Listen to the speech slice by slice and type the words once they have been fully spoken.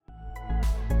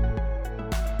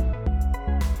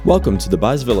Welcome to the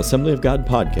Byesville Assembly of God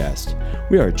podcast.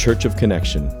 We are a church of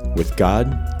connection with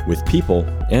God, with people,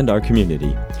 and our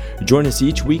community. Join us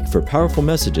each week for powerful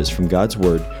messages from God's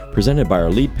Word presented by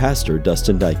our lead pastor,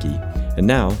 Dustin Dykey. And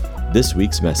now, this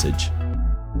week's message.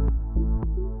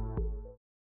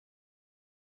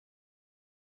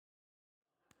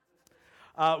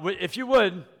 If you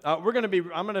would, I'm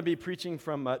going to be preaching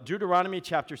from Deuteronomy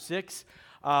chapter 6.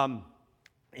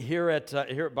 Here at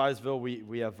Byesville,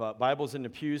 we have Bibles in the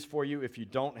pews for you if you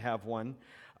don't have one.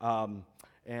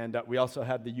 And we also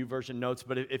have the YouVersion notes.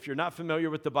 But if you're not familiar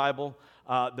with the Bible,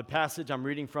 the passage I'm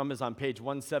reading from is on page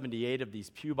 178 of these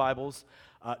pew Bibles.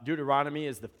 Deuteronomy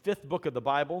is the fifth book of the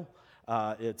Bible.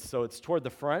 It's toward the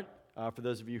front, for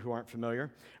those of you who aren't familiar.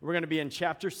 We're going to be in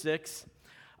chapter 6.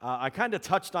 I kind of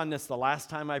touched on this the last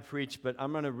time I preached, but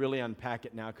I'm going to really unpack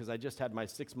it now because I just had my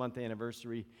 6-month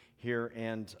anniversary here,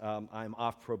 and I'm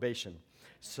off probation.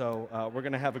 So we're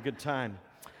going to have a good time.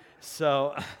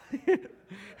 So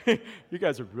you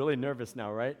guys are really nervous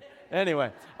now, right?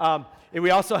 Anyway, and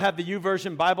we also have the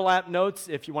YouVersion Bible app notes.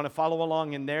 If you want to follow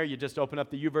along in there, you just open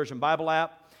up the YouVersion Bible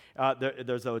app.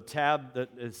 There's a tab that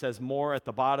it says More at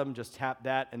the bottom. Just tap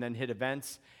that and then hit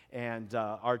Events. And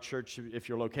our church, if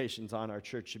your location's on, our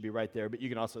church should be right there. But you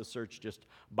can also search just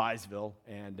Byesville,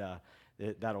 and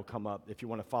that'll come up. If you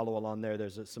want to follow along there,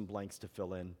 there's some blanks to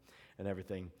fill in and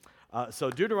everything. So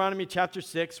Deuteronomy chapter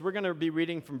 6, we're going to be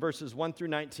reading from verses 1 through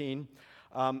 19.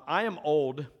 I am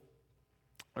old,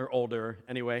 or older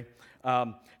anyway.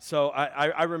 So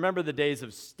I remember the days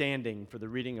of standing for the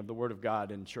reading of the Word of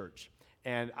God in church.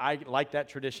 And I like that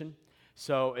tradition.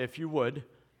 So if you would,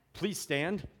 please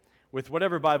stand with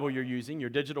whatever Bible you're using, your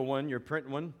digital one, your print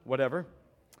one, whatever,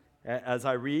 as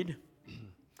I read.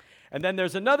 And then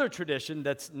there's another tradition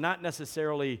that's not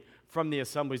necessarily from the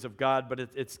Assemblies of God, but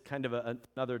it's kind of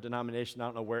another denomination. I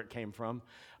don't know where it came from.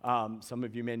 Some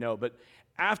of you may know. But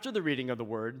after the reading of the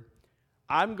Word,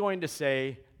 I'm going to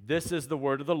say, "This is the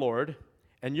word of the Lord,"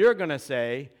 and you're going to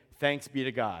say, "Thanks be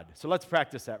to God." So let's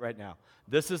practice that right now.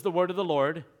 This is the word of the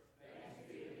Lord.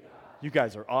 You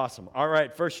guys are awesome. All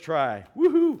right, first try.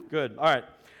 Woohoo, good. All right,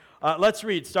 let's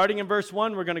read. Starting in verse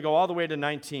 1, we're going to go all the way to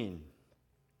 19.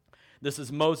 This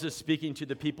is Moses speaking to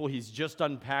the people. He's just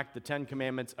unpacked the 10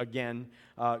 Commandments again,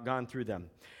 gone through them.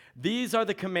 "These are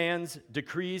the commands,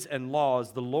 decrees, and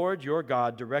laws the Lord your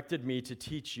God directed me to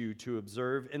teach you to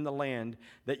observe in the land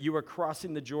that you are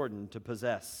crossing the Jordan to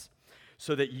possess,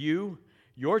 so that you,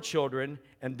 your children,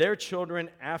 and their children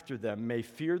after them may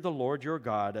fear the Lord your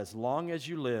God as long as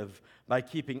you live by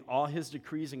keeping all his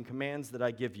decrees and commands that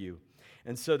I give you,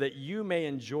 and so that you may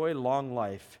enjoy long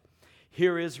life.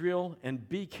 Hear, Israel, and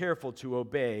be careful to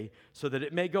obey, so that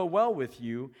it may go well with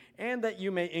you, and that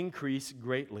you may increase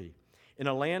greatly, in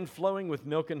a land flowing with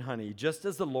milk and honey, just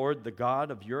as the Lord, the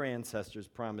God of your ancestors,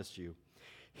 promised you.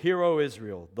 Hear, O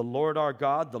Israel, the Lord our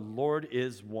God, the Lord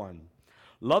is one.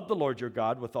 Love the Lord your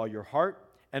God with all your heart,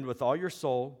 and with all your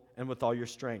soul, and with all your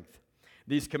strength.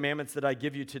 These commandments that I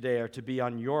give you today are to be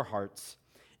on your hearts.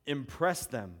 Impress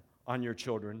them on your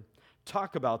children.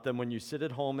 Talk about them when you sit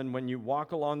at home and when you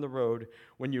walk along the road,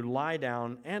 when you lie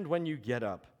down, and when you get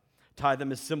up. Tie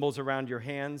them as symbols around your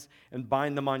hands and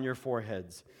bind them on your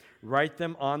foreheads. Write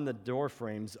them on the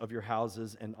doorframes of your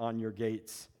houses and on your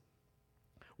gates.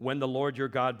 When the Lord your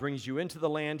God brings you into the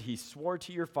land he swore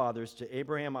to your fathers, to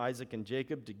Abraham, Isaac, and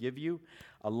Jacob, to give you,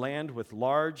 a land with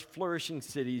large, flourishing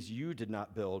cities you did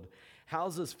not build,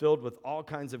 houses filled with all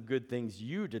kinds of good things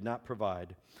you did not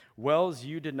provide, wells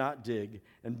you did not dig,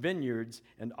 and vineyards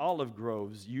and olive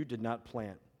groves you did not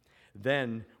plant.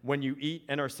 Then, when you eat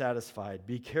and are satisfied,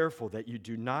 be careful that you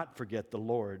do not forget the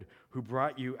Lord who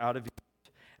brought you out of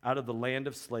Egypt, out of the land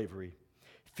of slavery.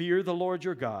 Fear the Lord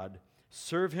your God.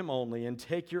 Serve him only, and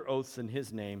take your oaths in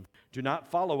his name. Do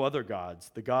not follow other gods,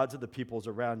 the gods of the peoples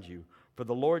around you. For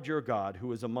the Lord your God,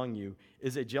 who is among you,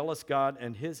 is a jealous God,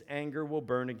 and his anger will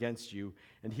burn against you,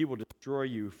 and he will destroy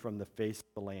you from the face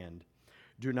of the land.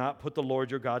 Do not put the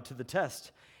Lord your God to the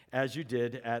test, as you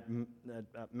did at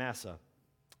Massah.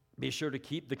 Be sure to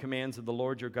keep the commands of the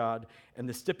Lord your God and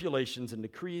the stipulations and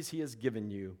decrees he has given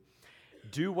you.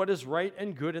 Do what is right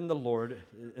and good in the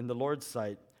Lord's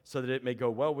sight, so that it may go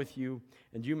well with you,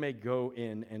 and you may go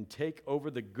in and take over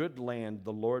the good land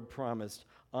the Lord promised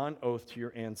on oath to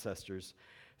your ancestors,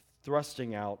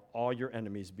 thrusting out all your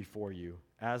enemies before you,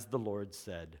 as the Lord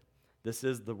said." This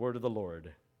is the word of the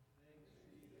Lord.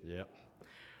 Yep.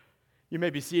 You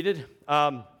may be seated.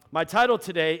 My title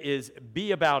today is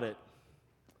Be About It.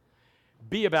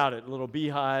 Be About It, a little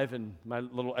beehive and my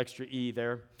little extra E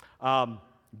there.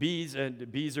 Bees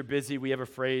are busy. We have a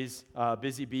phrase,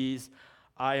 busy bees.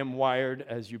 I am wired,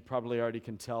 as you probably already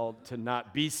can tell, to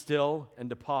not be still and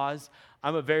to pause.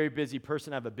 I'm a very busy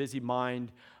person. I have a busy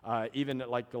mind. Even at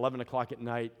like 11 o'clock at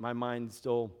night, my mind is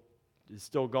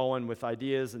still going with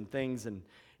ideas and things, and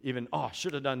even,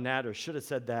 should have done that or should have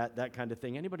said that kind of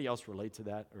thing. Anybody else relate to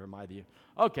that, or am I the...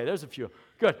 Okay, there's a few.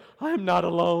 Good. I am not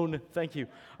alone. Thank you.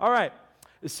 All right.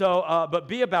 So, but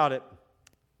be about it.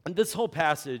 And this whole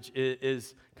passage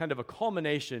is kind of a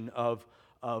culmination of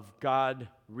God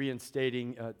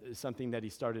reinstating something that he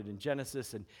started in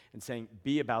Genesis and saying,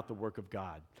 be about the work of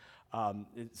God.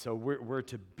 So we're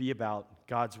to be about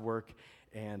God's work,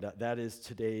 and that is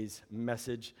today's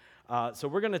message. So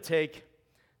we're going to take,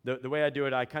 the way I do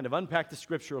it, I kind of unpack the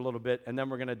scripture a little bit, and then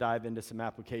we're going to dive into some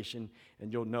application,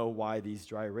 and you'll know why these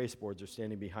dry erase boards are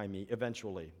standing behind me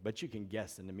eventually. But you can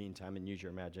guess in the meantime and use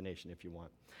your imagination if you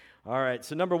want. All right,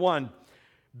 so number one,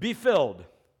 be filled.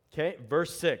 Okay,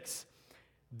 verse 6.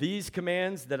 These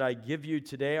commands that I give you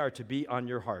today are to be on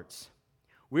your hearts.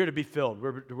 We are to be filled.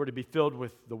 We're to be filled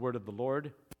with the word of the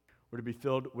Lord. We're to be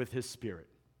filled with his Spirit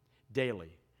daily.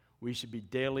 We should be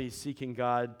daily seeking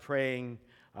God, praying,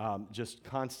 just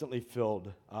constantly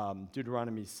filled.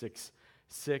 Deuteronomy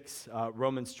 6:6,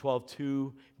 Romans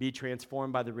 12:2, be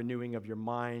transformed by the renewing of your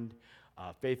mind.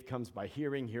 Faith comes by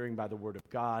hearing, hearing by the word of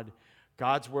God.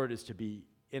 God's word is to be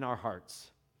in our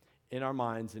hearts, in our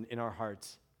minds, and in our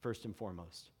hearts first and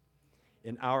foremost.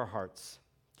 In our hearts,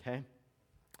 okay?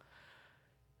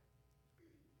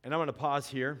 And I'm going to pause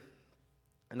here,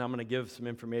 and I'm going to give some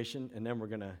information, and then we're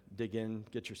going to dig in,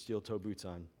 get your steel-toe boots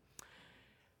on.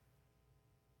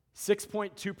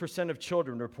 6.2% of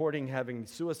children reporting having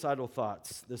suicidal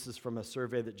thoughts. This is from a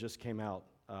survey that just came out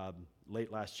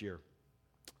late last year.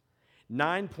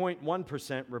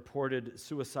 9.1% reported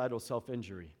suicidal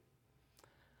self-injury.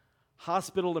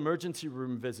 Hospital emergency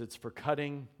room visits for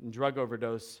cutting and drug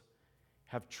overdose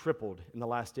have tripled in the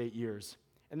last 8 years.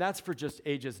 And that's for just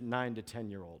ages 9 to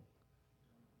 10-year-old.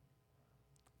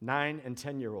 9 and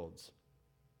 10-year-olds.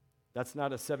 That's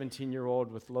not a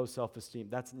 17-year-old with low self-esteem.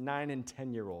 That's 9 and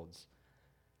 10-year-olds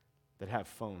that have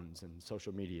phones and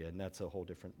social media, and that's a whole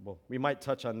different... Well, we might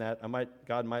touch on that.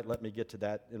 God might let me get to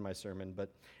that in my sermon.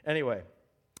 But anyway,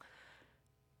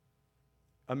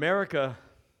 America...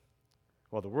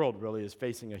 Well, the world really is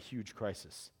facing a huge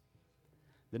crisis.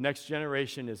 The next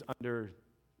generation is under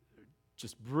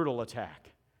just brutal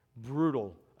attack,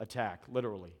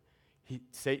 literally.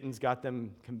 Satan's got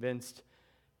them convinced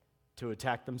to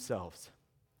attack themselves.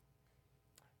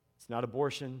 It's not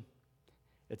abortion.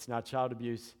 It's not child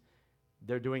abuse.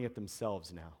 They're doing it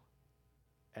themselves now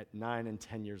at 9 and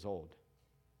 10 years old.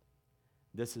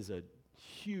 This is a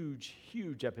huge,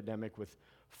 huge epidemic with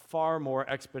far more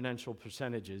exponential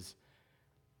percentages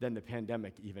than the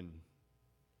pandemic even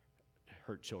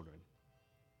hurt children,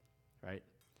 right?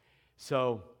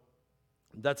 So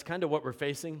that's kind of what we're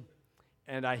facing.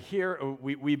 And I hear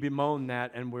we bemoan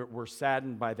that, and we're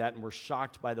saddened by that, and we're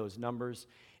shocked by those numbers,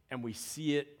 and we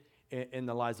see it in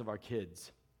the lives of our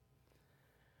kids.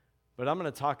 But I'm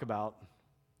going to talk about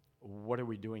what are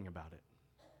we doing about it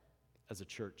as a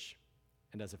church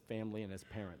and as a family and as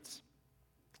parents.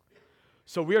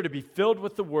 So we are to be filled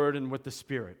with the Word and with the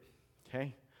Spirit,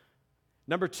 okay?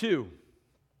 Number 2,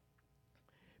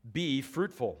 be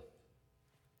fruitful.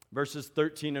 Verses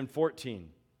 13 and 14.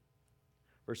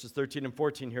 Verses 13 and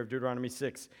 14 here of Deuteronomy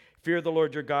 6. Fear the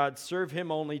Lord your God, serve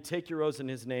him only, take your oaths in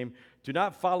his name. Do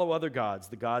not follow other gods,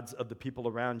 the gods of the people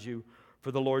around you.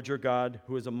 For the Lord your God,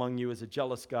 who is among you, is a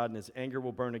jealous God, and his anger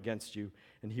will burn against you,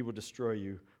 and he will destroy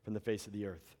you from the face of the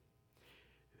earth.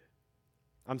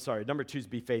 Number 2 is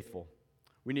be faithful.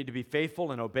 We need to be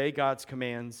faithful and obey God's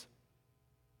commands.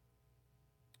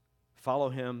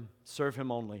 Follow him, serve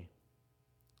him only.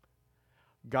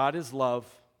 God is love,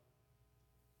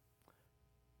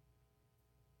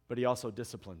 but he also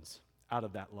disciplines out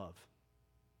of that love.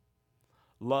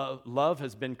 Love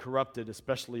has been corrupted,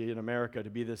 especially in America, to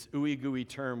be this ooey-gooey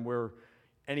term where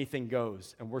anything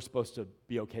goes, and we're supposed to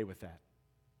be okay with that.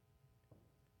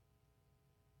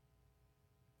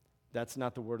 That's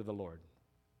not the word of the Lord,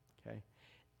 okay?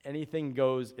 Anything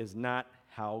goes is not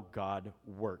how God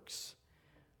works,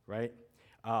 right?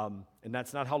 And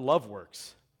that's not how love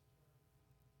works.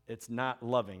 It's not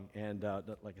loving, and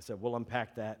like I said, we'll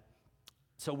unpack that.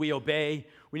 So we obey.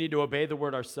 We need to obey the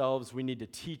word ourselves. We need to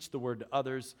teach the word to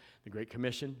others. The Great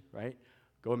Commission, right?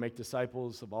 Go and make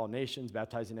disciples of all nations,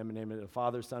 baptizing them in the name of the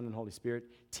Father, Son, and Holy Spirit,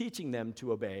 teaching them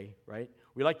to obey, right?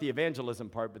 We like the evangelism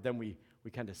part, but then we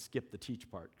kind of skip the teach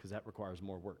part because that requires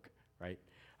more work, right?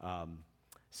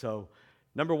 So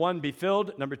number 1, be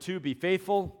filled. Number 2, be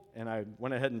faithful. And I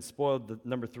went ahead and spoiled the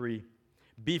number 3,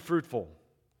 be fruitful.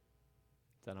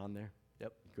 Is that on there? Yep.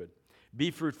 good.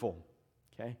 Be fruitful,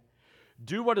 okay?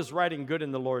 Do what is right and good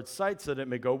in the Lord's sight, so that it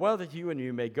may go well with you, and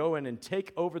you may go in and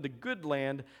take over the good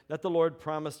land that the Lord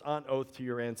promised on oath to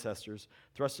your ancestors,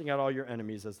 thrusting out all your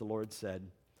enemies, as the Lord said.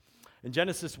 In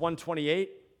Genesis 1:28,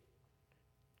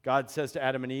 God says to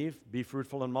Adam and Eve, be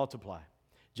fruitful and multiply.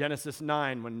 Genesis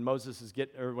 9, when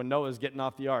Noah is getting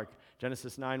off the ark,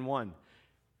 Genesis 9:1,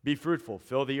 be fruitful,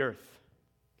 fill the earth.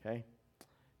 Okay?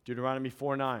 Deuteronomy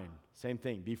 4:9, same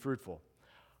thing, be fruitful.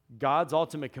 God's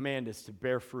ultimate command is to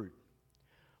bear fruit.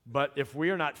 But if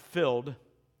we are not filled,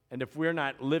 and if we're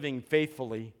not living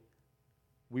faithfully,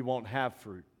 we won't have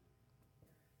fruit.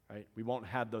 Right? We won't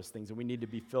have those things, and we need to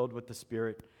be filled with the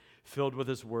Spirit, filled with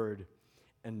His Word,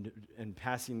 and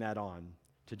passing that on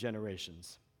to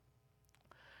generations.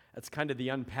 That's kind of the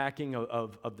unpacking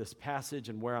of this passage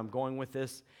and where I'm going with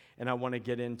this, and I want to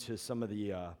get into some of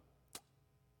the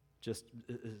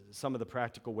some of the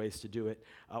practical ways to do it.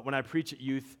 When I preach at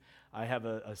youth, I have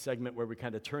a segment where we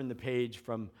kind of turn the page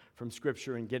from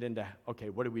Scripture and get into, okay,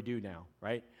 what do we do now,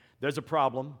 right? There's a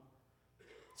problem.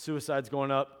 Suicide's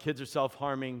going up, kids are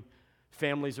self-harming,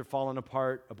 families are falling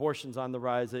apart, abortion's on the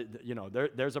rise.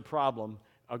 There's a problem,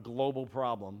 a global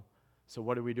problem. So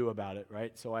what do we do about it,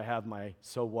 right? So I have my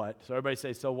so what. So everybody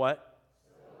say, so what?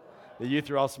 So what? The youth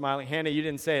are all smiling. Hannah, you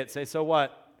didn't say it. Say, so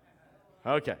what?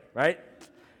 Okay, right?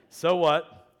 So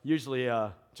what? Usually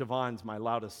Javon's my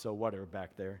loudest so whatter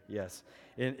back there, yes,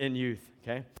 in youth,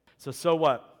 okay? So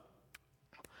what?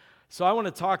 So I want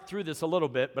to talk through this a little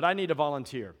bit, but I need a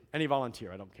volunteer. Any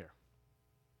volunteer, I don't care.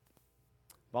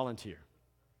 Volunteer.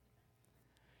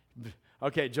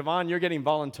 Okay, Javon, you're getting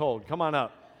voluntold. Come on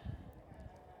up.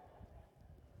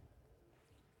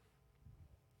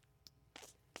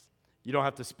 You don't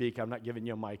have to speak. I'm not giving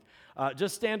you a mic.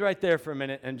 Just stand right there for a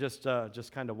minute and just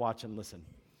kind of watch and listen.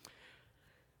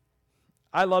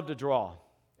 I love to draw.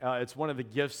 It's one of the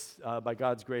gifts by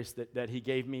God's grace that He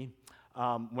gave me.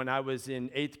 When I was in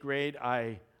 8th grade,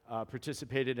 I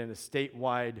participated in a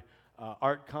statewide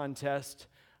art contest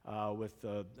with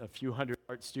a few hundred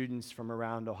art students from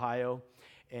around Ohio.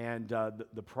 And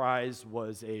the prize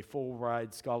was a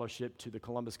full-ride scholarship to the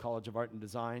Columbus College of Art and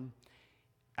Design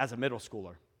as a middle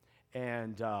schooler.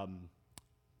 And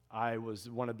I was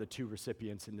one of the 2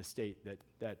 recipients in the state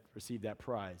that received that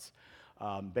prize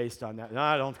based on that.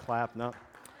 No, don't clap, no.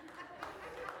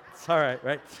 It's all right,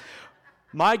 right?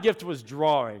 My gift was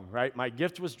drawing, right? My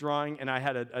gift was drawing, and I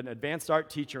had an advanced art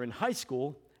teacher in high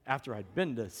school after I'd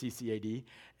been to CCAD,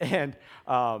 and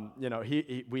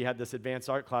we had this advanced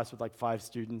art class with like 5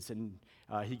 students, and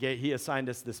he assigned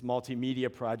us this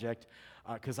multimedia project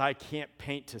because I can't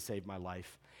paint to save my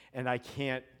life. And I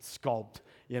can't sculpt.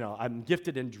 I'm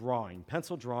gifted in drawing,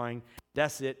 pencil drawing.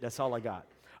 That's it. That's all I got.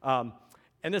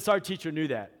 And this art teacher knew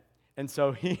that, and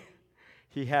so he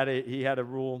had a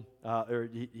rule, or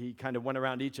he kind of went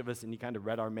around each of us and he kind of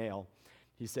read our mail.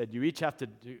 He said, "You each have to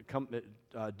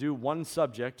do one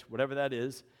subject, whatever that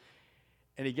is."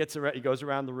 And he goes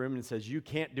around the room and says, "You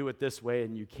can't do it this way,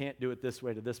 and you can't do it this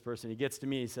way to this person." He gets to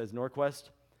me. He says, "Norquist,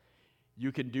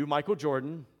 you can do Michael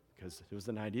Jordan." Because it was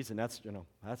the 90s, and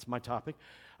that's my topic.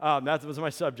 That was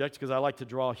my subject, because I like to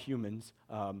draw humans.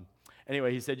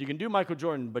 Anyway, he said, you can do Michael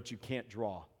Jordan, but you can't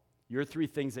draw. Your 3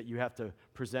 things that you have to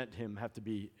present him have to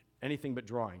be anything but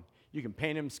drawing. You can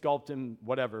paint him, sculpt him,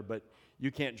 whatever, but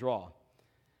you can't draw.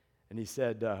 And he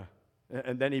said,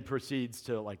 and then he proceeds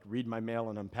to read my mail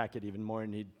and unpack it even more,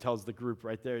 and he tells the group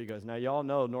right there, he goes, now y'all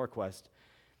know Norquist.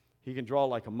 He can draw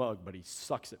like a mug, but he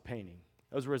sucks at painting.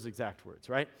 Those were his exact words,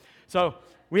 right? So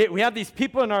we have these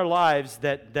people in our lives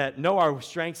that know our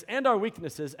strengths and our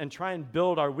weaknesses and try and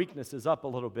build our weaknesses up a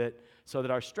little bit so that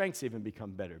our strengths even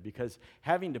become better. Because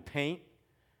having to paint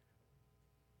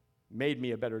made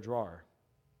me a better drawer.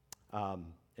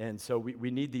 And so we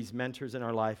need these mentors in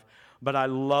our life. But I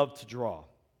love to draw.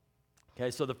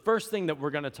 Okay, so the first thing that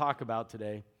we're going to talk about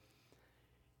today,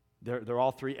 they're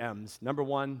all 3 M's. Number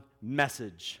 1,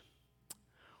 message.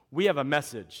 We have a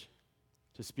message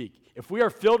to speak. If we are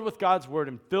filled with God's Word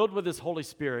and filled with His Holy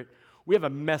Spirit, we have a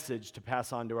message to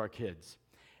pass on to our kids.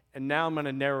 And now I'm going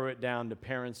to narrow it down to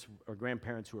parents or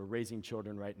grandparents who are raising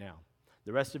children right now.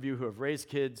 The rest of you who have raised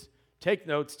kids, take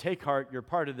notes, take heart, you're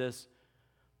part of this,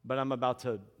 but I'm about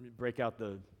to break out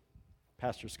the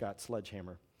Pastor Scott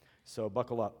sledgehammer, so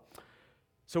buckle up.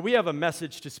 So we have a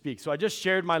message to speak. So I just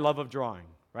shared my love of drawing,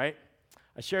 right?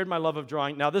 I shared my love of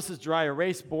drawing. Now, this is dry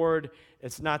erase board.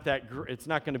 It's not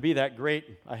going to be that great.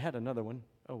 I had another one.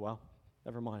 Oh, well,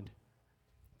 never mind.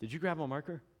 Did you grab a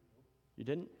marker? You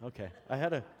didn't? Okay.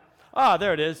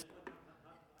 There it is.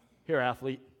 Here,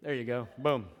 athlete. There you go.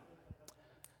 Boom.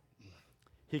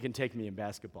 He can take me in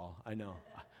basketball. I know.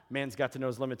 Man's got to know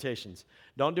his limitations.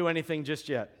 Don't do anything just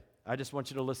yet. I just want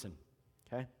you to listen,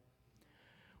 okay?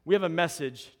 We have a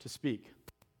message to speak,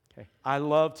 okay? I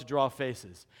love to draw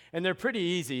faces, and they're pretty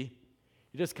easy.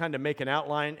 You just kind of make an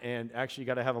outline, and actually you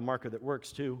got to have a marker that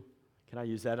works too. Can I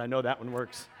use that? I know that one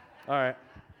works. All right.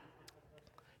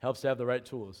 Helps to have the right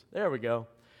tools. There we go.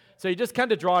 So you just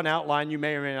kind of draw an outline. You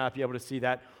may or may not be able to see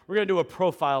that. We're going to do a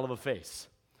profile of a face.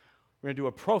 We're going to do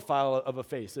a profile of a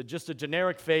face. Just a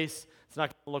generic face. It's not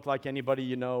going to look like anybody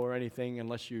you know or anything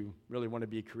unless you really want to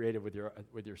be creative with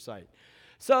your sight.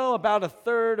 So about a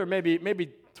third or maybe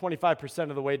 25%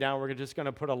 of the way down, we're just going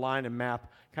to put a line and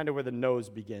map kind of where the nose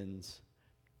begins,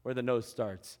 where the nose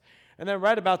starts. And then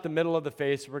right about the middle of the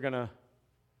face, we're going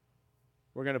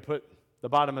to put the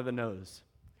bottom of the nose,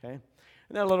 okay?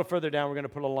 And then a little further down, we're going to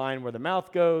put a line where the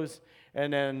mouth goes,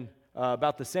 and then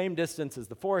about the same distance as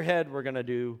the forehead, we're going to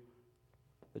do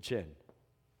the chin.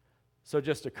 So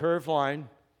just a curved line.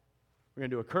 We're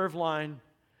going to do a curved line,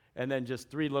 and then just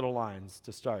 3 little lines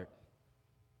to start,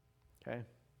 okay?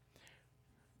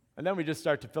 And then we just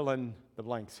start to fill in the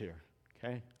blanks here,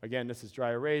 okay? Again, this is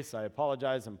dry erase. I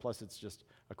apologize, and plus it's just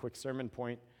a quick sermon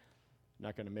point. I'm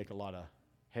not going to make a lot of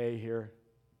hay here,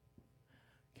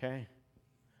 okay?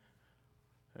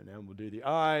 And then we'll do the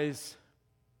eyes.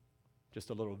 Just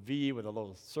a little V with a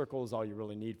little circle is all you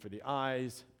really need for the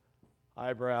eyes.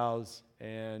 Eyebrows,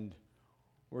 and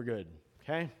we're good,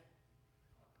 okay?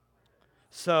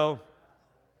 So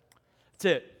that's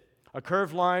it. A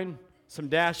curved line, some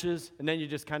dashes, and then you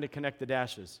just kind of connect the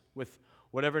dashes with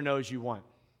whatever nose you want.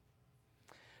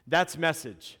 That's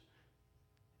message.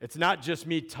 It's not just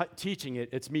me teaching it,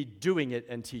 it's me doing it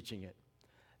and teaching it.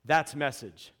 That's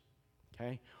message,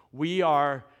 okay? We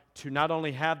are to not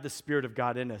only have the Spirit of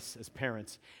God in us as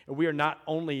parents, and we are not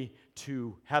only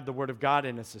to have the Word of God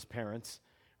in us as parents,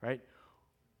 right?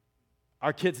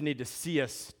 Our kids need to see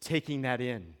us taking that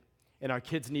in, and our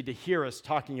kids need to hear us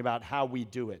talking about how we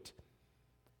do it.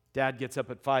 Dad gets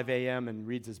up at 5 a.m. and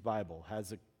reads his Bible,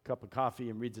 has a cup of coffee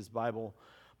and reads his Bible.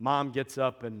 Mom gets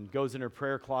up and goes in her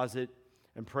prayer closet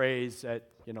and prays at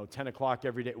 10 o'clock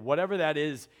every day. Whatever that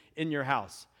is in your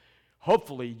house,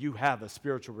 hopefully you have a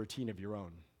spiritual routine of your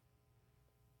own.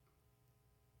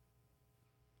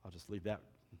 I'll just leave that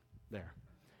there.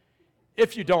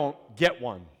 If you don't, get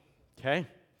one, okay?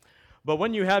 But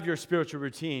when you have your spiritual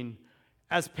routine,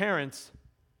 as parents,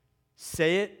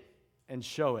 say it and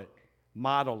show it.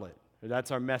 Model it.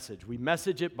 That's our message. We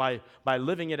message it by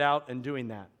living it out and doing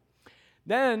that.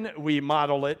 Then we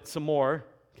model it some more,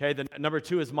 okay? The number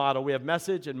 2 is model. We have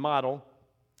message and model.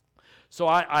 So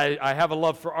I have a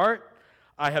love for art.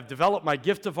 I have developed my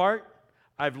gift of art.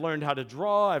 I've learned how to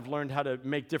draw. I've learned how to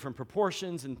make different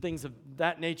proportions and things of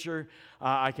that nature.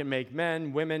 I can make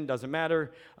men, women, doesn't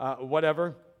matter,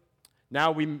 whatever.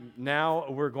 Now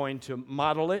we're going to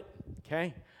model it,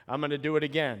 okay? I'm going to do it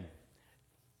again.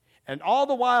 And all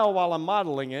the while I'm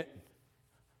modeling it,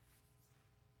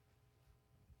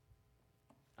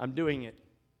 I'm doing it,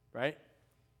 right?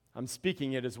 I'm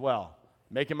speaking it as well,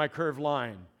 making my curved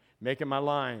line, making my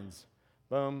lines,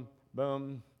 boom,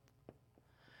 boom,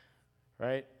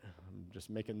 right? I'm just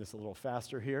making this a little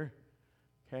faster here.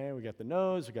 Okay, we got the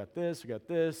nose, we got this, we got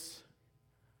this.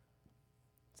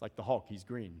 It's like the Hulk, he's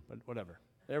green, but whatever.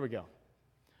 There we go.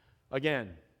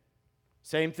 Again,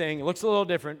 same thing. It looks a little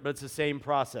different, but it's the same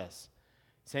process.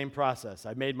 Same process.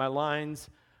 I made my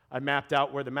lines. I mapped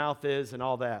out where the mouth is and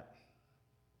all that.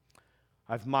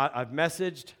 I've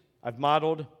messaged. I've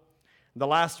modeled. The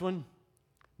last one,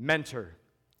 mentor.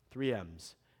 3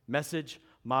 M's. Message,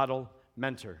 model,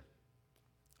 mentor.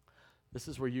 This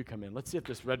is where you come in. Let's see if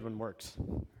this red one works.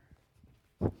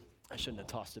 I shouldn't have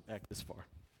tossed it back this far.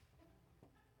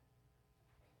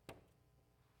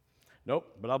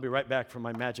 Nope, but I'll be right back from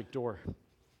my magic door.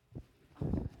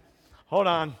 Hold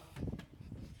on.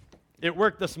 It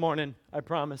worked this morning, I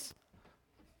promise.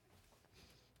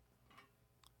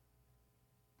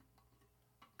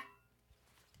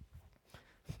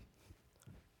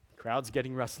 Crowd's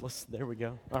getting restless. There we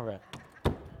go. All right.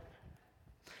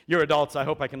 You're adults. I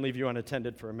hope I can leave you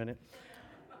unattended for a minute.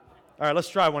 All right, let's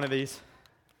try one of these.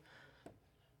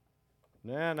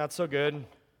 Nah, not so good.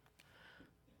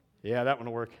 Yeah, that one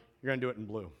will work. You're going to do it in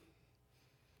blue.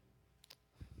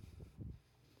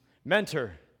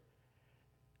 Mentor.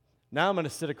 Now I'm going to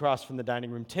sit across from the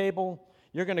dining room table.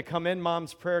 You're going to come in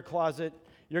Mom's prayer closet.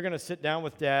 You're going to sit down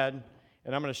with Dad,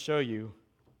 and I'm going to show you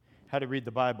how to read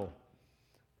the Bible.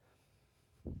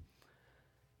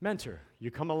 Mentor. You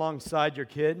come alongside your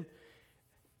kid.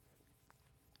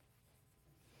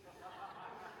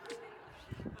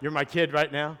 You're my kid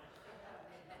right now.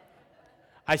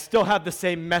 I still have the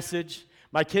same message,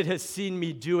 My kid has seen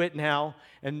me do it now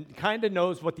and kind of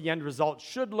knows what the end result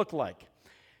should look like.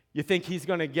 You think he's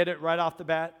going to get it right off the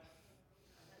bat?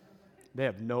 They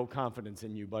have no confidence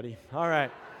in you, buddy. All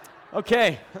right.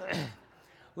 Okay.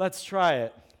 Let's try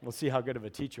it. We'll see how good of a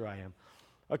teacher I am.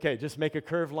 Okay, just make a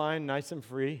curved line, nice and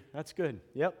free. That's good.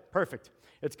 Yep, perfect.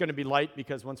 It's going to be light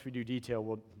because once we do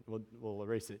detail, we'll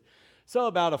erase it. So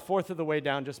about a fourth of the way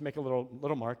down, just make a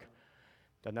little mark.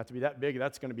 Doesn't have to be that big.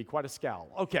 That's going to be quite a scowl.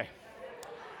 Okay.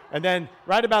 And then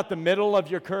right about the middle of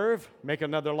your curve, make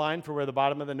another line for where the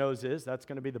bottom of the nose is. That's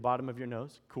going to be the bottom of your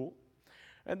nose. Cool.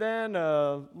 And then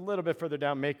a little bit further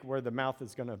down, make where the mouth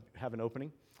is going to have an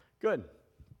opening. Good.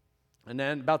 And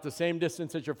then about the same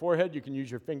distance as your forehead, you can use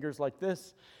your fingers like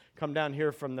this. Come down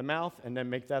here from the mouth, and then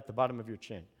make that the bottom of your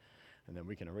chin. And then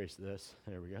we can erase this.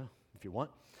 There we go, if you want.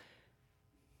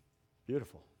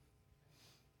 Beautiful.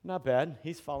 Not bad.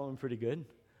 He's following pretty good.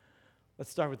 Let's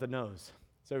start with the nose.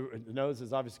 So the nose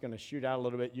is obviously going to shoot out a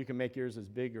little bit. You can make yours as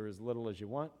big or as little as you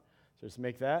want. So just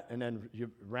make that. And then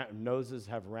noses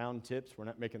have round tips. We're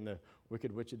not making the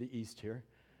Wicked Witch of the East here.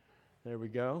 There we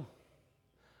go.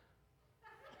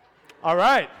 All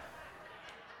right.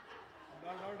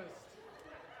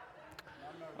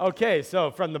 Okay, so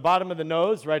from the bottom of the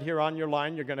nose, right here on your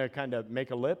line, you're going to kind of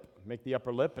make a lip, make the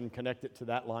upper lip, and connect it to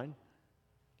that line.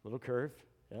 Little curve.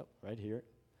 Yep, right here.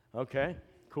 Okay,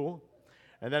 cool.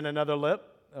 And then another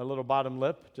lip, a little bottom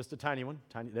lip, just a tiny one.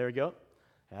 There we go.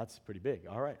 That's pretty big.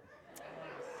 All right.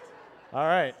 All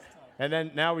right. And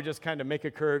then now we just kind of make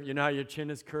a curve. You know how your chin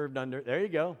is curved under. There you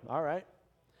go. All right.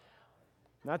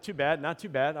 Not too bad, not too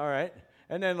bad. All right.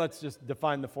 And then let's just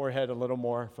define the forehead a little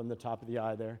more from the top of the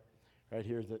eye there. Right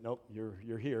here is that, nope,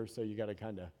 you're here, so you got to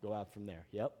kind of go out from there.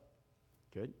 Yep.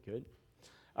 Good, good.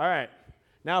 All right.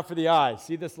 Now for the eye.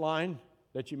 See this line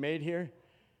that you made here?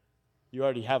 You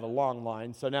already have a long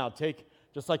line. So now take,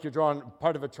 just like you're drawing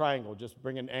part of a triangle, just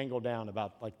bring an angle down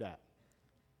about like that.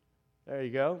 There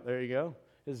you go, there you go.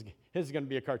 His is going to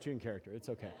be a cartoon character. It's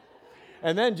okay.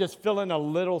 And then just fill in a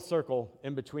little circle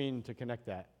in between to connect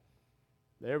that.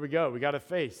 There we go. We got a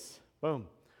face. Boom.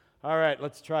 All right,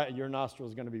 let's try it. Your nostril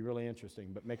is going to be really interesting,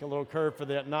 but make a little curve for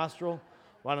that nostril.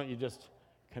 Why don't you just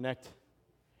connect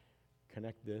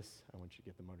this. I want you to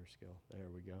get the motor skill. There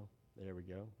we go. There we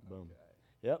go. Boom.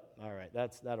 Okay. Yep. All right.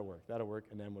 That'll work. That'll work.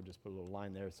 And then we'll just put a little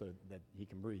line there so that he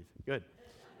can breathe. Good.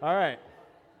 All right.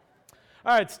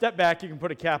 All right. Step back. You can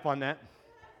put a cap on that.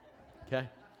 Okay.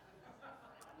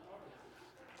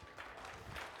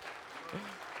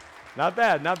 Not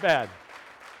bad. Not bad.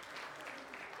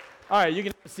 All right. You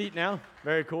can have a seat now.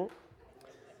 Very cool.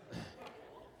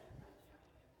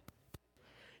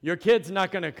 Your kid's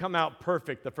not going to come out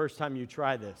perfect the first time you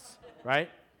try this, right?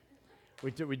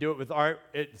 We do it with art,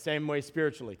 same way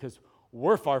spiritually, because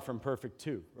we're far from perfect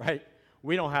too, right?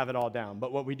 We don't have it all down,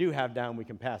 but what we do have down, we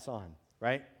can pass on,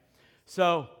 right?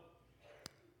 So,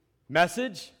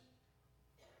 message,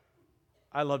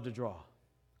 I love to draw.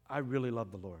 I really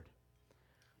love the Lord.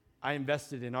 I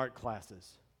invested in art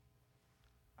classes.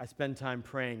 I spend time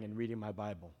praying and reading my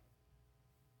Bible.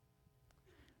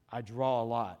 I draw a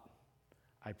lot.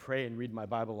 I pray and read my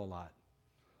Bible a lot.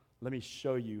 Let me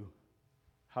show you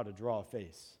how to draw a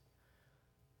face.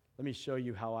 Let me show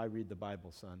you how I read the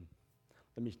Bible, son.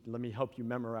 Let me help you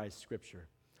memorize Scripture.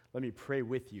 Let me pray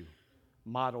with you,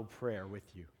 model prayer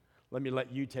with you. Let me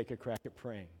let you take a crack at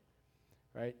praying,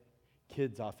 right?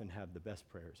 Kids often have the best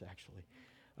prayers, actually.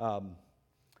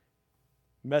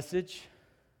 Message,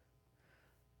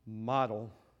 model,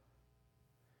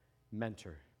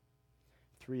 mentor.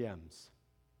 3 M's.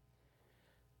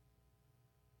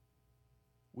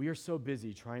 We are so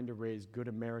busy trying to raise good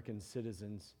American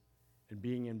citizens and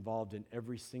being involved in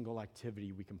every single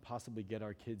activity we can possibly get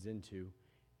our kids into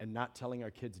and not telling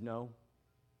our kids no,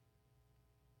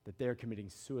 that they are committing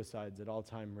suicides at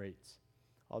all-time rates,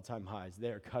 all-time highs. They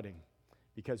are cutting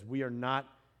because we are not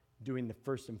doing the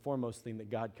first and foremost thing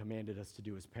that God commanded us to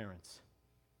do as parents,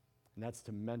 and that's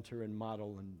to mentor and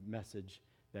model and message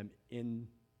them in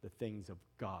the things of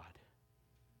God.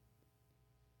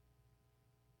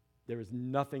 There is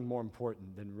nothing more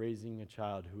important than raising a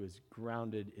child who is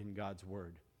grounded in God's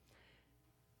word.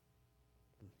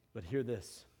 But hear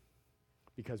this,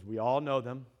 because we all know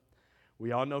them.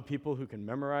 We all know people who can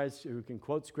memorize, who can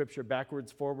quote Scripture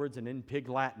backwards, forwards, and in pig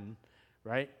Latin,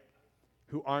 right?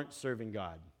 Who aren't serving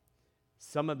God.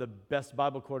 Some of the best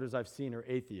Bible quoters I've seen are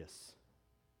atheists,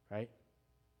 right?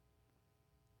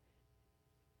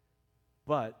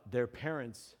 But their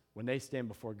parents, when they stand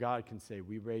before God, can say,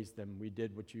 we raised them, we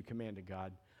did what you commanded,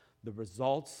 God. The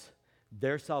results,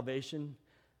 their salvation,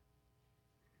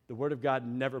 the Word of God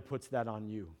never puts that on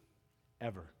you,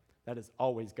 ever. That is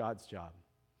always God's job.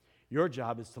 Your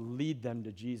job is to lead them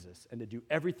to Jesus and to do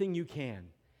everything you can,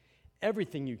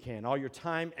 all your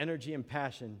time, energy, and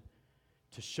passion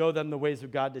to show them the ways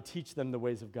of God, to teach them the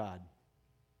ways of God.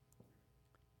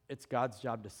 It's God's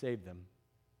job to save them.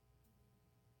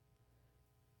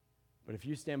 But if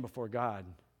you stand before God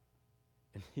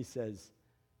and he says,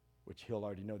 which he'll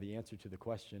already know the answer to the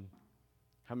question,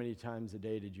 how many times a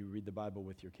day did you read the Bible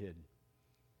with your kid?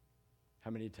 How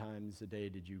many times a day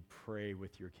did you pray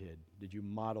with your kid? Did you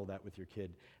model that with your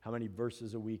kid? How many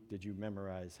verses a week did you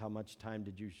memorize? How much time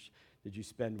did you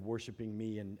spend worshiping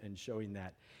me and showing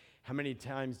that? How many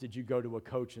times did you go to a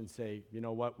coach and say, you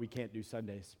know what, we can't do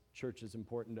Sundays. Church is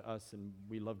important to us, and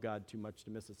we love God too much to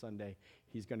miss a Sunday.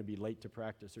 He's going to be late to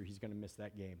practice, or he's going to miss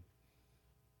that game.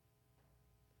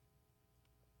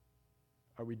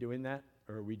 Are we doing that,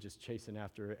 or are we just chasing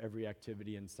after every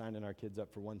activity and signing our kids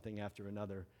up for one thing after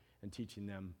another and teaching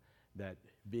them that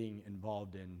being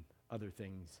involved in other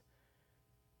things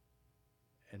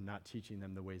and not teaching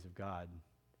them the ways of God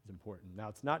is important? Now,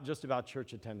 it's not just about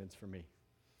church attendance for me.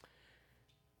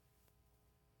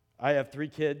 I have 3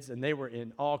 kids, and they were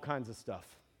in all kinds of stuff.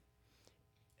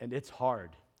 And it's hard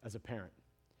as a parent.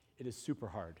 It is super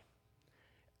hard.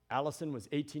 Allison was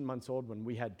 18 months old when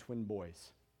we had twin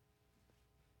boys.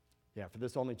 Yeah, for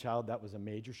this only child, that was a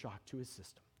major shock to his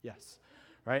system. Yes,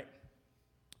 right?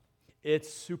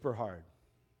 It's super hard.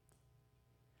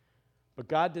 But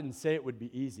God didn't say it would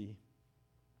be easy.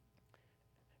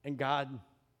 And God,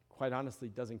 quite honestly,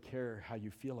 doesn't care how you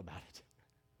feel about it.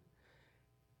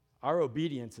 Our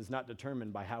obedience is not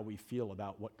determined by how we feel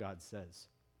about what God says,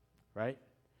 right?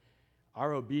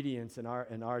 Our obedience and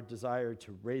our desire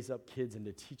to raise up kids and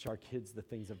to teach our kids the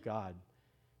things of God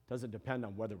doesn't depend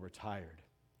on whether we're tired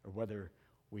or whether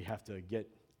we have to get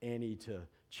Annie to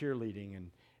cheerleading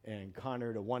and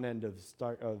Connor to one end of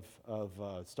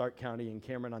Stark County and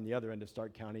Cameron on the other end of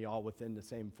Stark County, all within the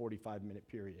same 45-minute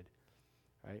period,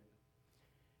 right?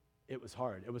 It was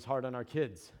hard. It was hard on our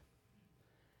kids.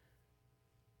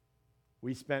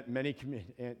 We spent many,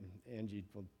 Angie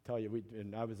will tell you,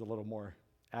 and I was a little more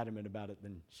adamant about it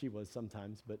than she was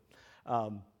sometimes, but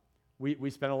we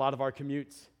spent a lot of our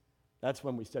commutes. That's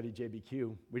when we studied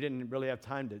JBQ. We didn't really have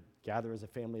time to gather as a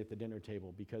family at the dinner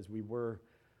table because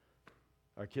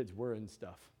our kids were in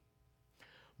stuff.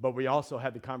 But we also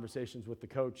had the conversations with the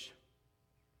coach.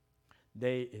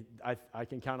 I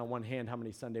can count on one hand how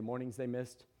many Sunday mornings they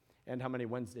missed and how many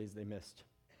Wednesdays they missed.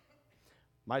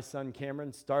 My son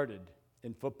Cameron started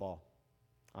in football.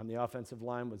 On the offensive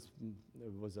line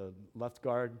was a left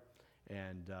guard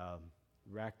and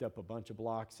racked up a bunch of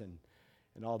blocks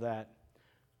and all that.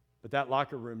 But that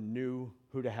locker room knew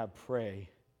who to have pray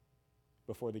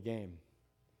before the game.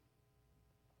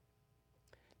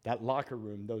 That locker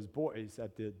room, those boys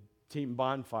at the team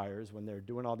bonfires, when they're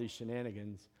doing all these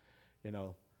shenanigans,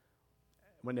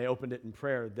 when they opened it in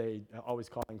prayer, they always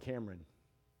called on Cameron.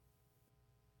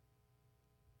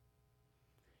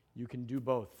 You can do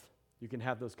both. You can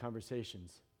have those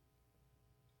conversations.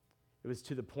 It was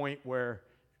to the point where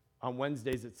on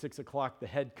Wednesdays at 6 o'clock, the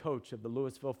head coach of the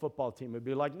Louisville football team would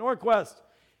be like, Norquest,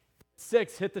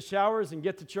 6, hit the showers and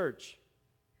get to church.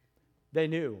 They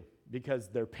knew because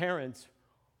their parents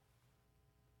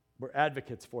were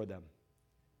advocates for them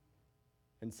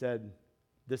and said,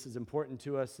 this is important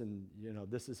to us and,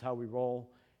 this is how we roll.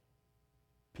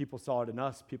 People saw it in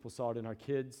us. People saw it in our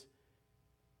kids.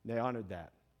 They honored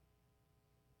that.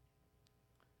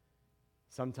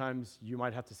 Sometimes you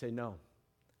might have to say no.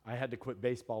 I had to quit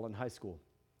baseball in high school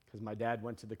because my dad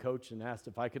went to the coach and asked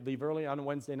if I could leave early on a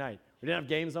Wednesday night. We didn't have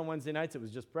games on Wednesday nights. It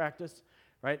was just practice,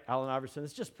 right? Allen Iverson,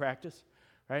 it's just practice,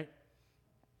 right?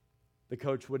 The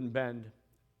coach wouldn't bend.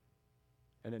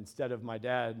 And instead of my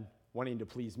dad wanting to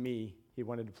please me, he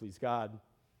wanted to please God.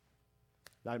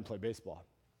 I didn't play baseball.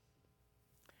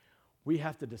 We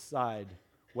have to decide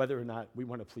whether or not we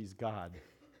want to please God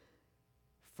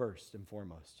first and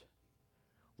foremost.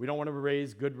 We don't want to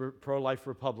raise good pro-life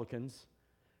Republicans,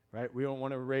 right? We don't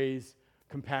want to raise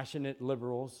compassionate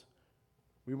liberals.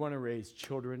 We want to raise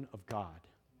children of God.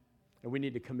 And we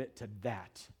need to commit to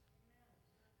that.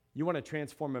 You want to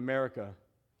transform America,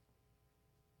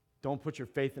 don't put your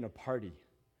faith in a party.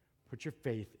 Put your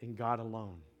faith in God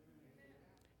alone.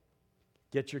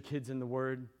 Get your kids in the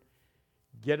Word.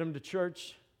 Get them to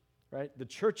church, right? The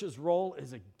church's role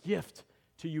is a gift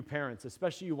to you parents,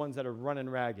 especially you ones that are running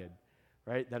ragged,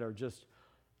 right? That are just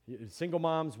single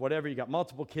moms, whatever. You got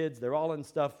multiple kids. They're all in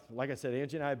stuff. Like I said,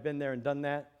 Angie and I have been there and done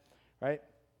that, right?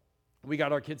 We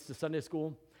got our kids to Sunday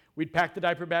school. We'd pack the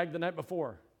diaper bag the night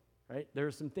before, right? There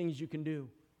are some things you can do,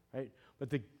 right? But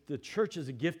the church is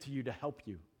a gift to you to help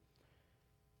you.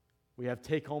 We have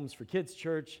take-homes for kids'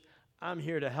 church. I'm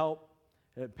here to help.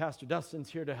 Pastor Dustin's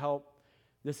here to help.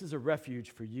 This is a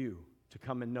refuge for you to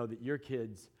come and know that your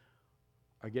kids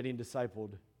are getting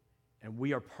discipled, and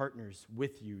we are partners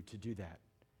with you to do that.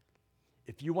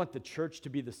 If you want the church to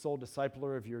be the sole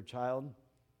discipler of your child,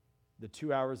 the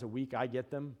 2 hours a week I get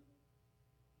them,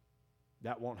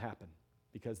 that won't happen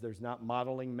because there's not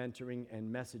modeling, mentoring,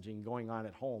 and messaging going on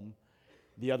at home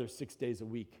the other 6 days a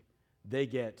week. They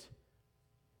get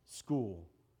school,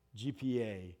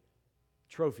 GPA,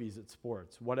 trophies at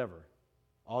sports, whatever.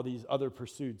 All these other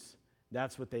pursuits,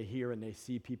 that's what they hear and they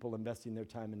see people investing their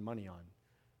time and money on.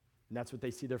 And that's what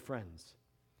they see their friends.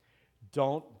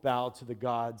 Don't bow to the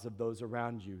gods of those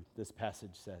around you, this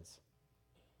passage says.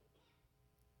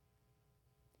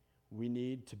 We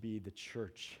need to be the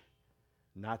church,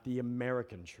 not the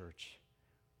American church.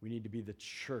 We need to be the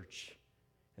church,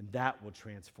 and that will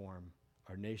transform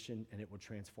our nation and it will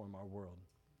transform our world.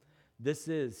 This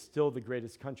is still the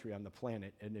greatest country on the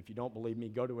planet, and if you don't believe me,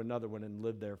 go to another one and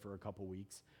live there for a couple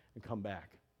weeks and come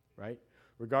back, right?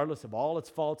 Regardless of all its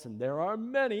faults, and there are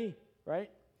many,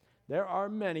 right? There are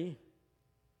many.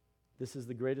 This is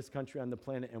the greatest country on the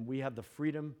planet, and we have the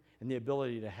freedom and the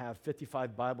ability to have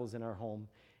 55 Bibles in our home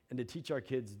and to teach our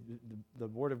kids the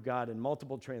Word of God in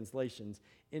multiple translations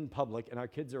in public, and our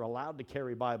kids are allowed to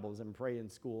carry Bibles and pray in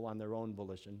school on their own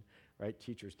volition, right?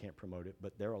 Teachers can't promote it,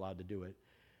 but they're allowed to do it.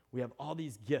 We have all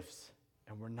these gifts,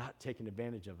 and we're not taking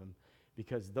advantage of them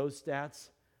because those stats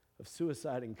of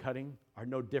suicide and cutting are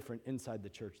no different inside the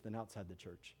church than outside the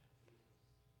church.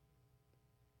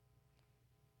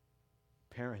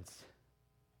 Parents,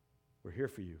 we're here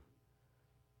for you,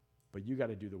 but you got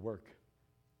to do the work,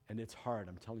 and it's hard.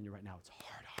 I'm telling you right now, it's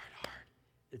hard.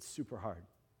 It's super hard.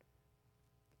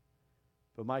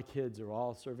 But my kids are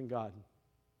all serving God.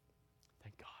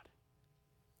 Thank God.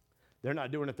 They're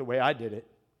not doing it the way I did it.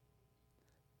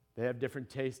 They have different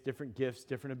tastes, different gifts,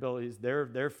 different abilities.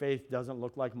 Their faith doesn't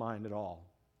look like mine at all,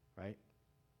 right?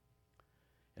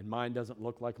 And mine doesn't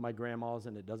look like my grandma's,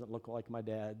 and it doesn't look like my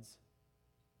dad's.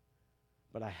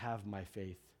 But I have my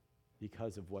faith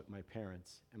because of what my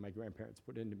parents and my grandparents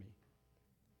put into me.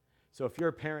 So if you're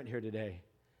a parent here today,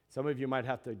 some of you might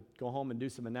have to go home and do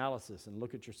some analysis and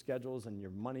look at your schedules and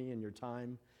your money and your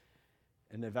time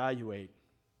and evaluate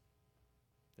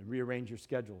and rearrange your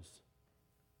schedules,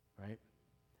 right?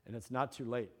 And it's not too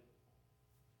late.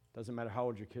 Doesn't matter how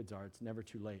old your kids are, it's never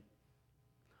too late.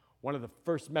 One of the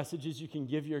first messages you can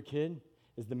give your kid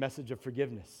is the message of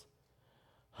forgiveness.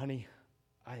 Honey,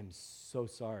 I am so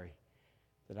sorry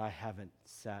that I haven't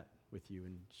sat with you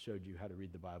and showed you how to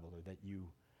read the Bible, or that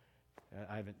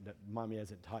mommy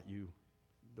hasn't taught you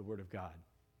the Word of God.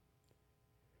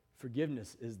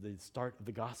 Forgiveness is the start of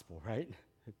the gospel, right?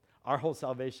 Our whole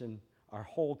salvation, our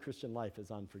whole Christian life is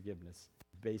on forgiveness,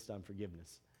 based on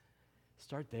forgiveness.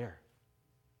 Start there.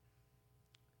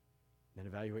 Then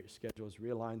evaluate your schedules,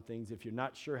 realign things. If you're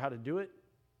not sure how to do it,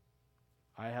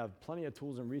 I have plenty of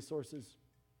tools and resources.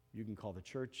 You can call the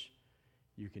church.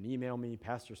 You can email me,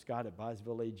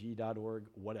 pastorscott@byesvilleag.org,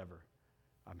 whatever.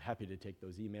 I'm happy to take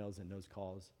those emails and those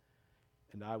calls,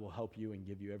 and I will help you and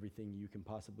give you everything you can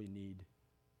possibly need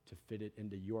to fit it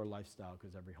into your lifestyle,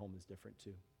 because every home is different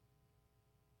too.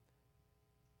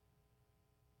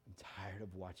 I'm tired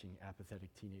of watching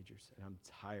apathetic teenagers, and I'm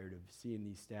tired of seeing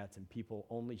these stats and people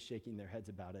only shaking their heads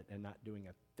about it and not doing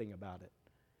a thing about it.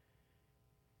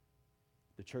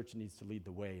 The church needs to lead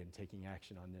the way in taking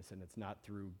action on this, and it's not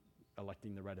through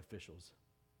electing the right officials.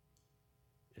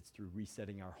 It's through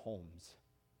resetting our homes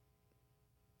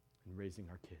and raising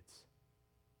our kids.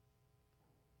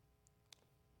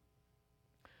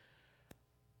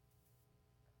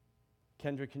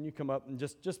 Kendra, can you come up and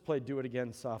just play Do It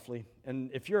Again softly?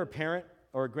 And if you're a parent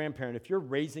or a grandparent, if you're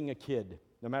raising a kid,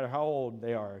 no matter how old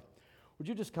they are, would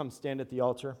you just come stand at the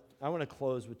altar? I want to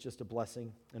close with just a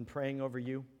blessing and praying over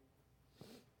you.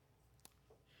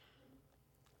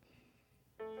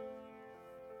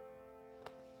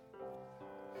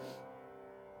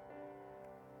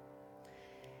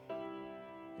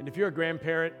 And if you're a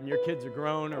grandparent and your kids are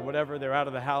grown or whatever, they're out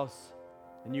of the house,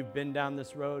 and you've been down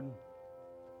this road,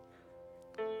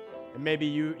 and maybe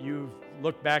you've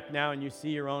looked back now and you see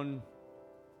your own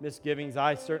misgivings.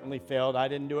 I certainly failed. I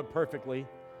didn't do it perfectly.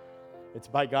 It's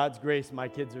by God's grace my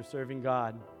kids are serving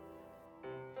God.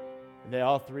 And they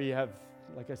all three have,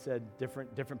 like I said,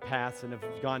 different paths and have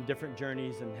gone different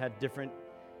journeys and had different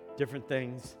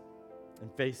things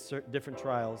and faced different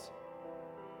trials.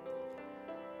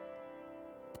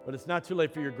 But it's not too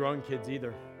late for your grown kids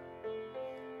either.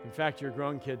 In fact, your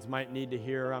grown kids might need to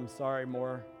hear, I'm sorry,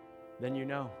 more than you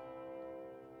know.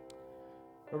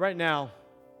 But right now,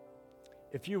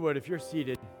 if you're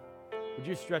seated, would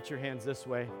you stretch your hands this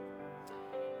way?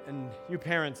 And you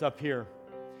parents up here,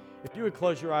 if you would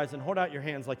close your eyes and hold out your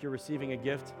hands like you're receiving a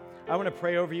gift, I want to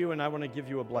pray over you and I want to give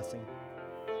you a blessing.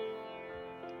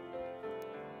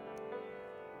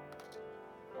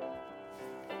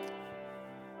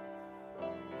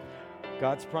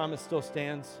 God's promise still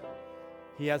stands.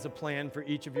 He has a plan for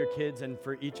each of your kids and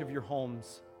for each of your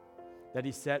homes that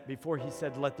He set before He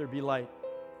said, "Let there be light."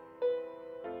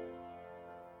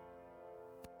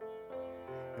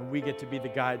 And we get to be the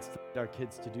guides to lead our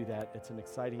kids to do that. It's an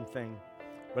exciting thing,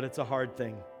 but it's a hard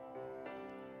thing.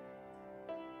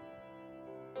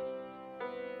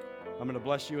 I'm going to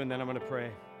bless you and then I'm going to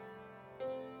pray.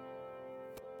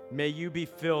 May you be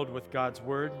filled with God's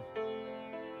Word.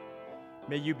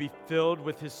 May you be filled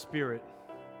with His Spirit.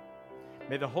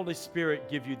 May the Holy Spirit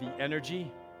give you the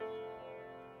energy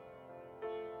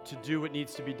to do what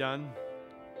needs to be done,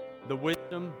 the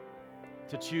wisdom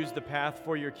to choose the path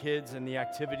for your kids and the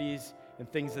activities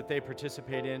and things that they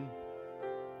participate in.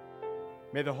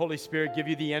 May the Holy Spirit give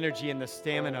you the energy and the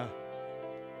stamina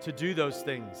to do those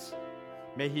things.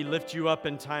 May He lift you up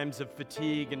in times of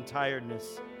fatigue and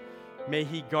tiredness. May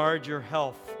He guard your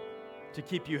health to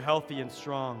keep you healthy and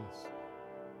strong.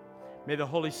 May the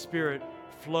Holy Spirit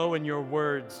flow in your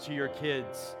words to your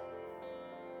kids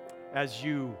as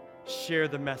you share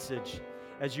the message,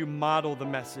 as you model the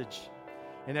message,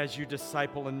 and as you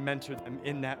disciple and mentor them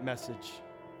in that message.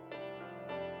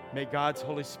 May God's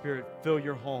Holy Spirit fill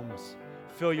your homes,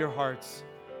 fill your hearts,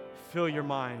 fill your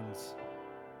minds.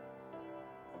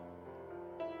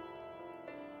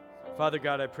 Father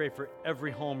God, I pray for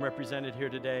every home represented here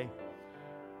today.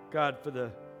 God, for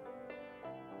the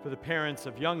parents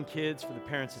of young kids, for the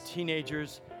parents of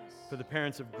teenagers, for the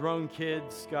parents of grown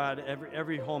kids, God,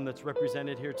 every home that's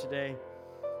represented here today.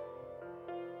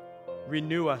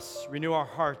 Renew us, renew our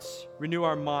hearts, renew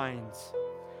our minds.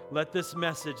 Let this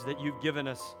message that you've given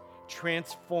us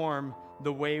transform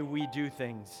the way we do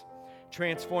things.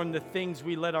 Transform the things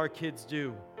we let our kids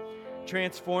do.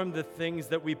 Transform the things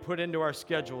that we put into our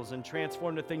schedules and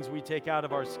transform the things we take out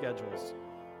of our schedules.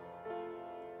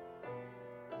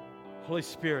 Holy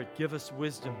Spirit, give us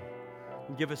wisdom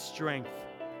and give us strength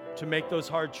to make those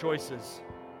hard choices.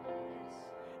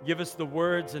 Give us the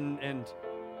words and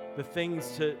the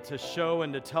things to show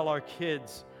and to tell our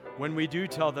kids when we do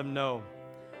tell them no,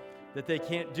 that they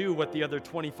can't do what the other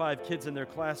 25 kids in their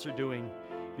class are doing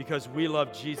because we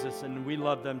love Jesus and we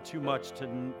love them too much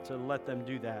to let them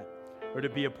do that or to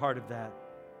be a part of that.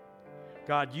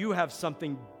 God, you have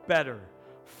something better,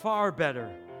 far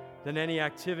better than any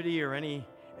activity or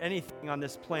anything on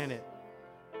this planet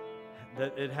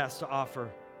that it has to offer.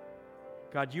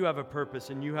 God, you have a purpose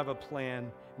and you have a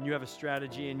plan and you have a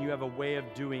strategy and you have a way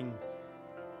of doing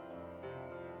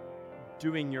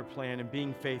your plan and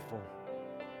being faithful.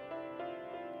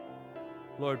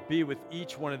 Lord, be with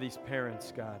each one of these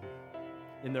parents, God,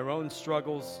 in their own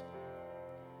struggles.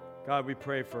 God, we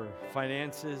pray for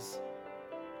finances.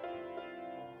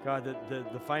 God, that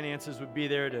the finances would be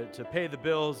there to pay the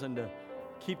bills and to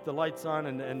keep the lights on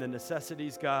and the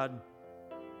necessities, God.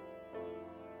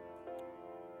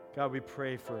 God, we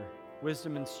pray for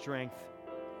wisdom and strength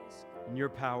and your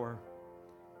power.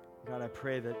 God, I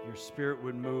pray that your Spirit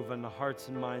would move on the hearts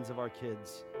and minds of our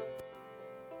kids.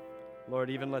 Lord,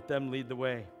 even let them lead the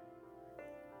way.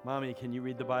 Mommy, can you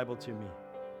read the Bible to me?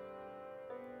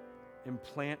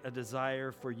 Implant a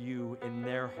desire for you in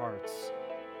their hearts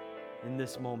in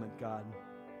this moment, God.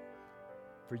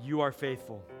 For you are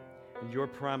faithful, and your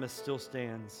promise still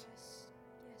stands.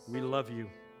 We love you.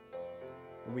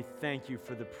 And we thank you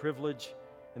for the privilege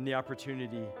and the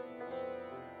opportunity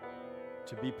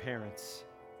to be parents.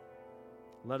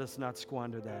 Let us not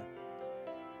squander that.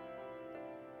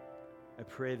 I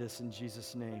pray this in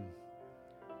Jesus' name.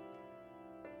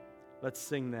 Let's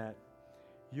sing that.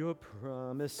 Your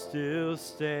promise still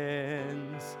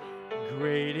stands.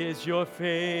 Great is your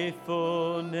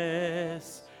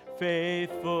faithfulness,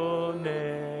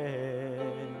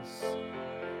 faithfulness.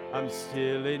 I'm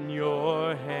still in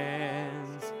your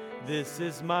hands. This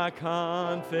is my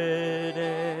confidence.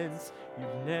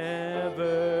 You've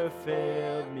never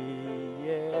failed me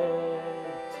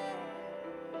yet.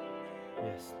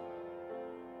 Yes.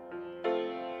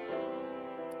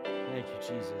 Thank you,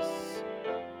 Jesus.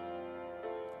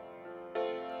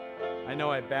 I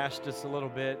know I bashed us a little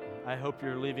bit. I hope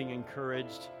you're leaving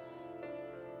encouraged.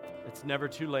 It's never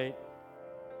too late.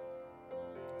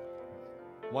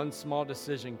 One small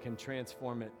decision can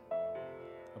transform it.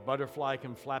 A butterfly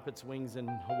can flap its wings in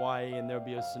Hawaii and there'll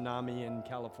be a tsunami in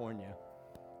California.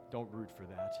 Don't root for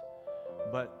that.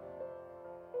 But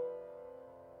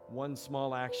one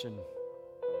small action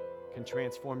can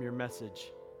transform your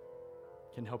message,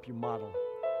 can help you model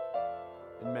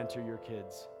and mentor your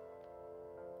kids.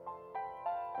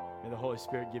 May the Holy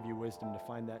Spirit give you wisdom to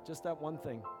find that, just that one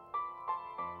thing.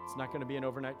 It's not going to be an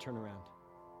overnight turnaround.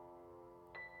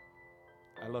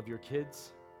 I love your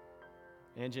kids.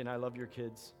 Angie and I love your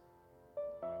kids.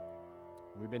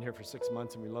 We've been here for 6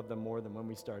 months and we love them more than when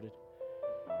we started.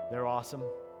 They're awesome.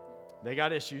 They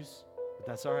got issues, but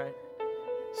that's all right.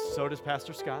 So does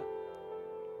Pastor Scott.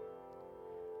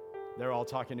 They're all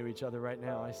talking to each other right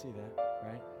now. I see that,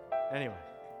 right? Anyway.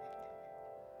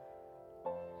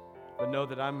 But know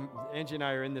that Angie and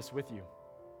I are in this with you.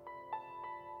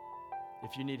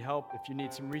 If you need help, if you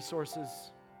need some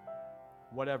resources,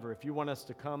 whatever, if you want us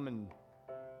to come and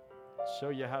show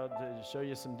you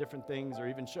some different things, or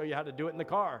even show you how to do it in the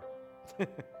car.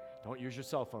 Don't use your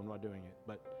cell phone while doing it,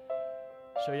 but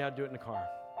show you how to do it in the car.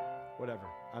 Whatever.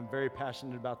 I'm very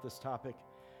passionate about this topic,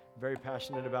 very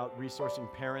passionate about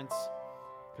resourcing parents,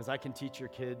 because I can teach your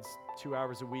kids 2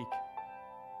 hours a week,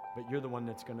 but you're the one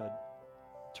that's going to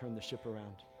turn the ship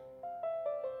around.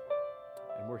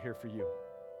 And we're here for you.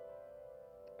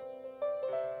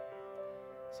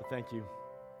 So thank you.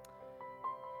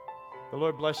 The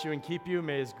Lord bless you and keep you.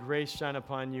 May His grace shine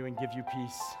upon you and give you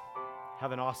peace.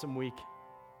 Have an awesome week.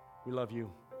 We love you.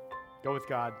 Go with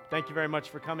God. Thank you very much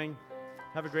for coming.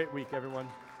 Have a great week, everyone.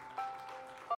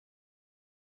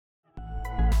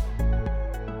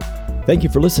 Thank you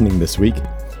for listening this week.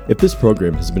 If this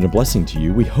program has been a blessing to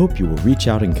you, we hope you will reach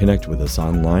out and connect with us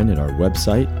online at our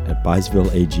website at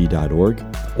byesvillag.org,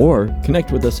 or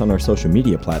connect with us on our social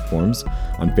media platforms.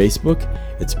 On Facebook,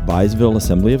 it's Byesville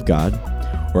Assembly of God,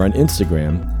 or on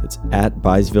Instagram, it's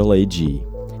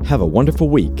 @ByesvilleAG. Have a wonderful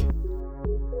week.